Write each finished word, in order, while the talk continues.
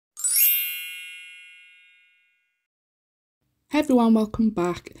Hey everyone, welcome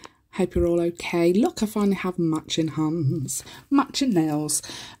back. Hope you're all okay. Look, I finally have matching hands, matching nails.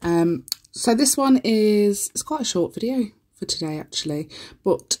 So this one it's quite a short video for today actually,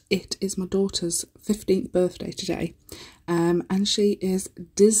 but it is my daughter's 15th birthday today. And she is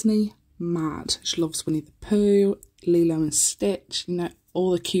Disney mad. She loves Winnie the Pooh, Lilo and Stitch, you know,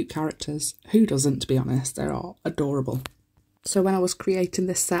 all the cute characters. Who doesn't, to be honest? They are adorable. So when I was creating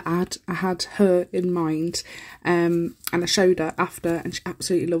this set, I had her in mind, and I showed her after, and she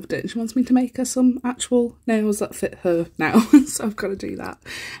absolutely loved it. And she wants me to make her some actual nails that fit her now, so I've got to do that.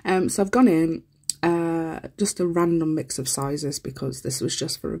 So I've gone in just a random mix of sizes because this was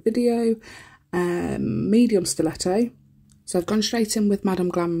just for a video. Medium stiletto. So I've gone straight in with Madame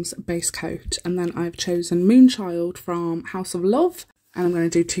Glam's base coat, and then I've chosen Moonchild from House of Love, and I'm going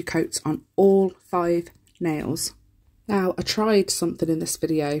to do 2 coats on all 5 nails. Now, I tried something in this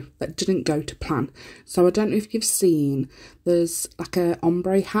video that didn't go to plan. So I don't know if you've seen, there's like a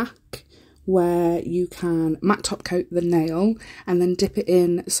ombre hack where you can matte top coat the nail and then dip it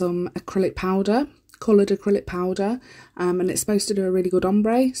in some acrylic powder, coloured acrylic powder, and it's supposed to do a really good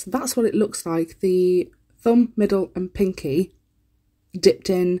ombre. So that's what it looks like. The thumb, middle and pinky dipped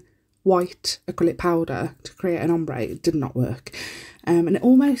in white acrylic powder to create an ombre. It did not work. And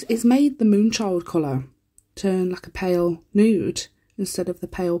it's made the Moonchild colour turn like a pale nude instead of the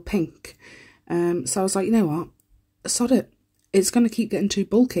pale pink. So I was like, you know what, sod it, it's going to keep getting too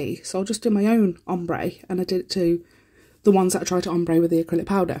bulky, so I'll just do my own ombre. And I did it to the ones that I tried to ombre with the acrylic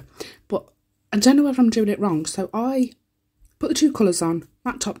powder, but I don't know whether I'm doing it wrong. So I put the 2 colours on,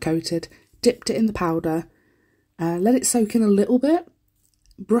 matte top coated, dipped it in the powder, let it soak in a little bit,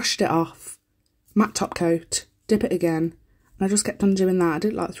 brushed it off, matte top coat, dip it again, and I just kept on doing that. I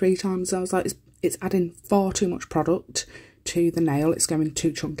did it like 3 times. I was like, it's adding far too much product to the nail. It's going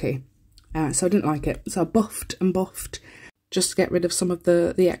too chunky. So I didn't like it. So I buffed and buffed just to get rid of some of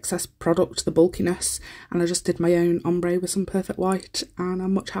the excess product, the bulkiness. And I just did my own ombre with some perfect white. And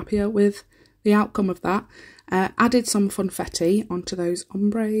I'm much happier with the outcome of that. Added some Funfetti onto those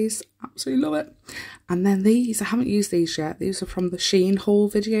ombres. Absolutely love it. And then these, I haven't used these yet. These are from the Shein haul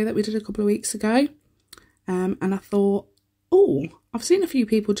video that we did a couple of weeks ago. And I thought, oh, I've seen a few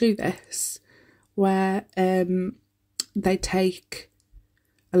people do this, where they take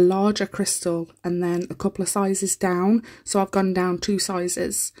a larger crystal and then a couple of sizes down. So I've gone down 2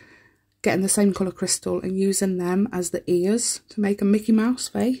 sizes, getting the same colour crystal and using them as the ears to make a Mickey Mouse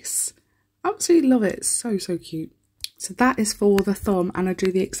face. Absolutely love it. It's so, so cute. So that is for the thumb, and I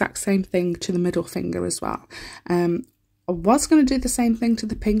do the exact same thing to the middle finger as well. I was going to do the same thing to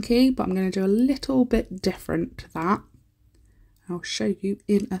the pinky, but I'm going to do a little bit different to that. I'll show you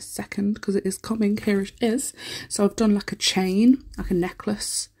in a second because it is coming. Here it is. So I've done like a chain, like a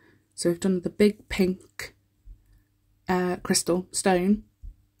necklace. So we've done the big pink crystal stone,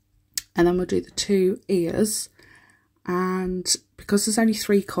 and then we'll do the 2 ears. And because there's only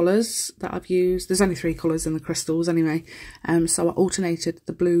 3 colours that I've used, there's only 3 colours in the crystals anyway, so I alternated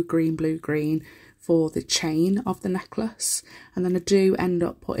the blue, green for the chain of the necklace. And then I do end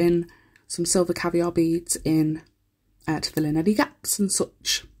up putting some silver caviar beads in to fill in any gaps and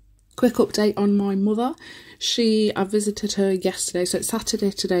such. Quick update on my mother. I visited her yesterday, so it's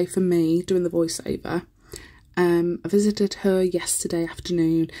Saturday today for me doing the voiceover. I visited her yesterday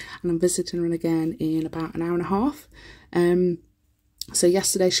afternoon, and I'm visiting her again in about an hour and a half. So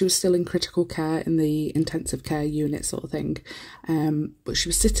yesterday she was still in critical care in the intensive care unit sort of thing, but she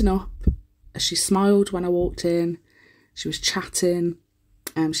was sitting up. She smiled when I walked in. She was chatting.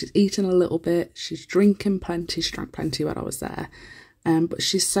 She's eaten a little bit, she's drinking plenty, she drank plenty when I was there, but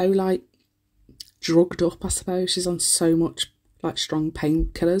she's so like drugged up, I suppose. She's on so much like strong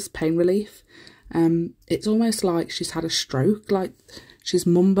painkillers, pain relief. It's almost like she's had a stroke, like she's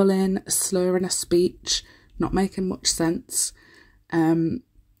mumbling, slurring her speech, not making much sense.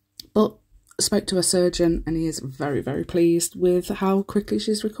 But I spoke to a surgeon and he is very, very pleased with how quickly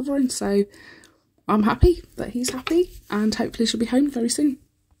she's recovering, so I'm happy that he's happy, and hopefully she'll be home very soon.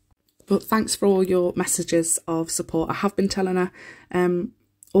 But thanks for all your messages of support. I have been telling her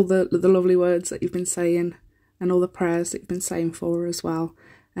all the lovely words that you've been saying and all the prayers that you've been saying for her as well.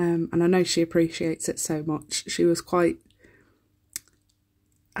 And I know she appreciates it so much. She was quite,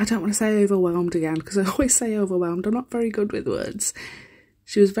 I don't want to say overwhelmed again, because I always say overwhelmed. I'm not very good with words.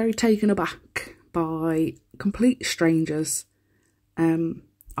 She was very taken aback by complete strangers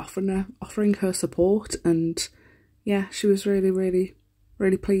offering her support, and yeah, she was really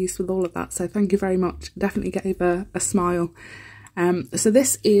pleased with all of that, so thank you very much. Definitely gave her a smile. So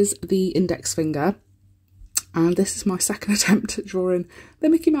this is the index finger, and this is my second attempt at drawing the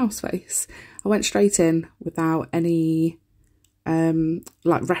Mickey Mouse face. I went straight in without any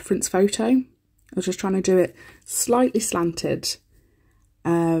like reference photo. I was just trying to do it slightly slanted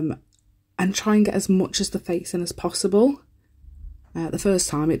and try and get as much as the face in as possible. The first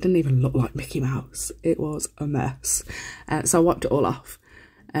time it didn't even look like Mickey Mouse. It was a mess. So I wiped it all off.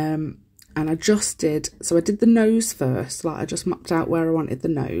 And I just did, so I did the nose first, like I just mapped out where I wanted the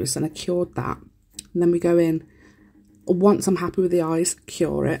nose and I cured that. And then we go in, once I'm happy with the eyes,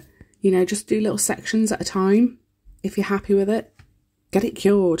 cure it. You know, just do little sections at a time. If you're happy with it, get it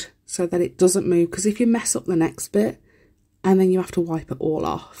cured so that it doesn't move. Because if you mess up the next bit and then you have to wipe it all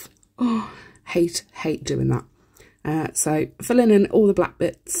off, oh, hate doing that. So filling in all the black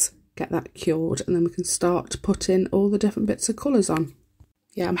bits, get that cured, and then we can start putting all the different bits of colours on.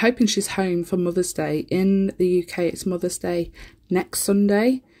 Yeah, I'm hoping she's home for Mother's Day. In the UK, it's Mother's Day next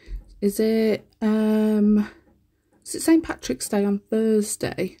Sunday. Is it St. Patrick's Day on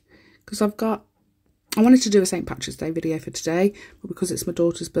Thursday? Because I wanted to do a St. Patrick's Day video for today, but because it's my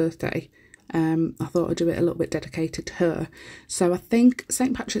daughter's birthday, I thought I'd do it a little bit dedicated to her. So I think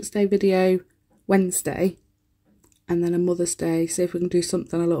St. Patrick's Day video Wednesday, and then a Mother's Day, see if we can do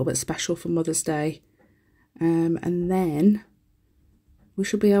something a little bit special for Mother's Day. And then we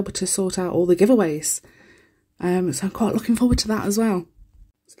should be able to sort out all the giveaways. So I'm quite looking forward to that as well.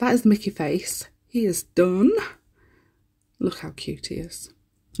 So that is the Mickey face. He is done. Look how cute he is.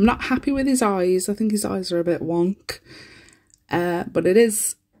 I'm not happy with his eyes. I think his eyes are a bit wonk. But it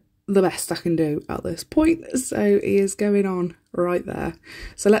is the best I can do at this point. So he is going on right there.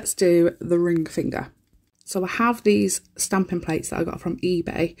 So let's do the ring finger. So I have these stamping plates that I got from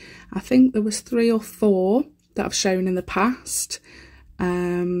eBay. I think there was 3 or 4 that I've shown in the past.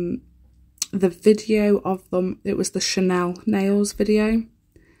 The video of them, it was the Chanel nails video.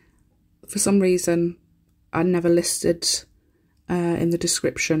 For some reason, I never listed in the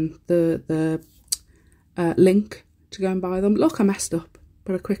description the link to go and buy them. Look, I messed up,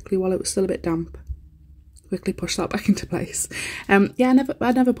 but I quickly, while it was still a bit damp, quickly pushed that back into place. Yeah,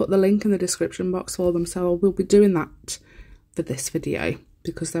 I never put the link in the description box for them, so I will be doing that for this video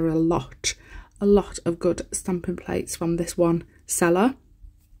because there are a lot of good stamping plates from this one seller,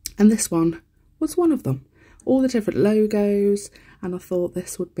 and this one was one of them. All the different logos, and I thought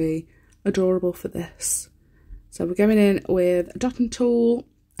this would be adorable for this. So we're going in with a dotting tool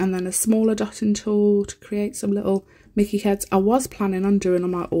and then a smaller dotting tool to create some little Mickey heads. I was planning on doing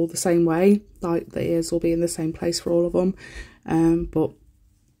them all the same way, like the ears will be in the same place for all of them, but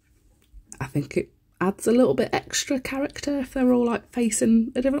I think it adds a little bit extra character if they're all like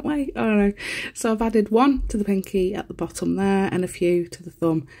facing a different way. I don't know. So I've added one to the pinky at the bottom there and a few to the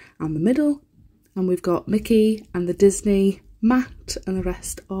thumb and the middle, and we've got Mickey and the Disney matte and the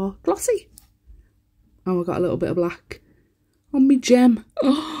rest are glossy. And we've got a little bit of black on me gem.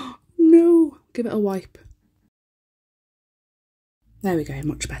 Oh no, give it a wipe. There we go,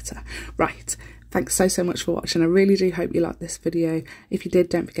 much better. Right, thanks so much for watching. I really do hope you liked this video. If you did,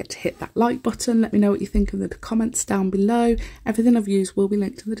 don't forget to hit that like button. Let me know what you think in the comments down below. Everything I've used will be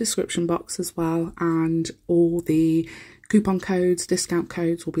linked in the description box as well, and all the coupon codes, discount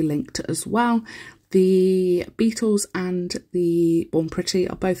codes will be linked as well. The Beatles and the Born Pretty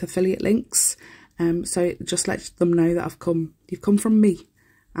are both affiliate links, so it just lets them know that you've come from me,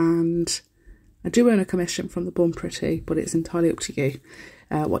 and I do earn a commission from the Born Pretty, but it's entirely up to you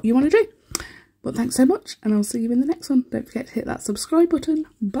what you want to do. But thanks so much, and I'll see you in the next one. Don't forget to hit that subscribe button.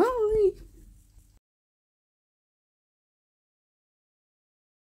 Bye!